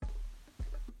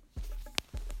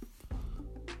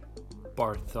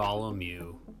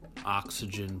Bartholomew,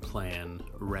 Oxygen Plan,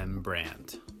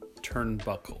 Rembrandt,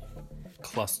 Turnbuckle,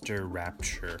 Cluster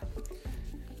Rapture,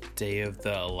 Day of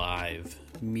the Alive,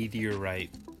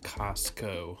 Meteorite,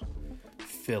 Costco,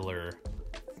 Filler,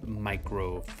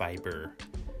 Microfiber,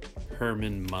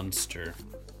 Herman Munster,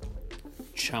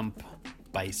 Chump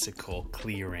Bicycle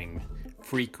Clearing,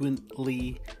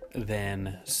 Frequently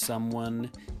Than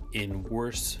Someone in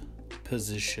Worse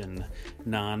Position,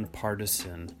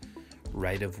 Nonpartisan,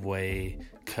 Right of Way,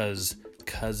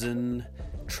 Cousin,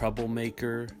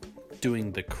 Troublemaker,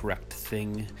 Doing the Correct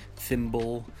Thing,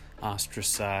 Thimble,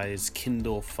 Ostracize,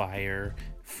 Kindle Fire,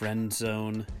 Friend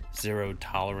Zone, Zero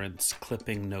Tolerance,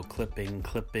 Clipping, No Clipping,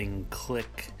 Clipping,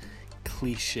 Click,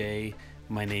 Cliche,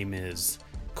 My Name Is,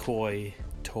 Coy,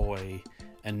 Toy,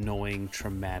 Annoying,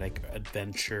 Traumatic,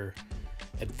 Adventure,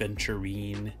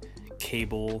 Adventurine,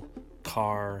 Cable,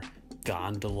 Car,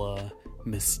 Gondola,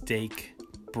 Mistake,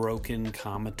 Broken,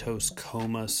 Comatose,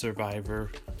 Coma,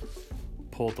 Survivor,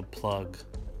 Pull the Plug,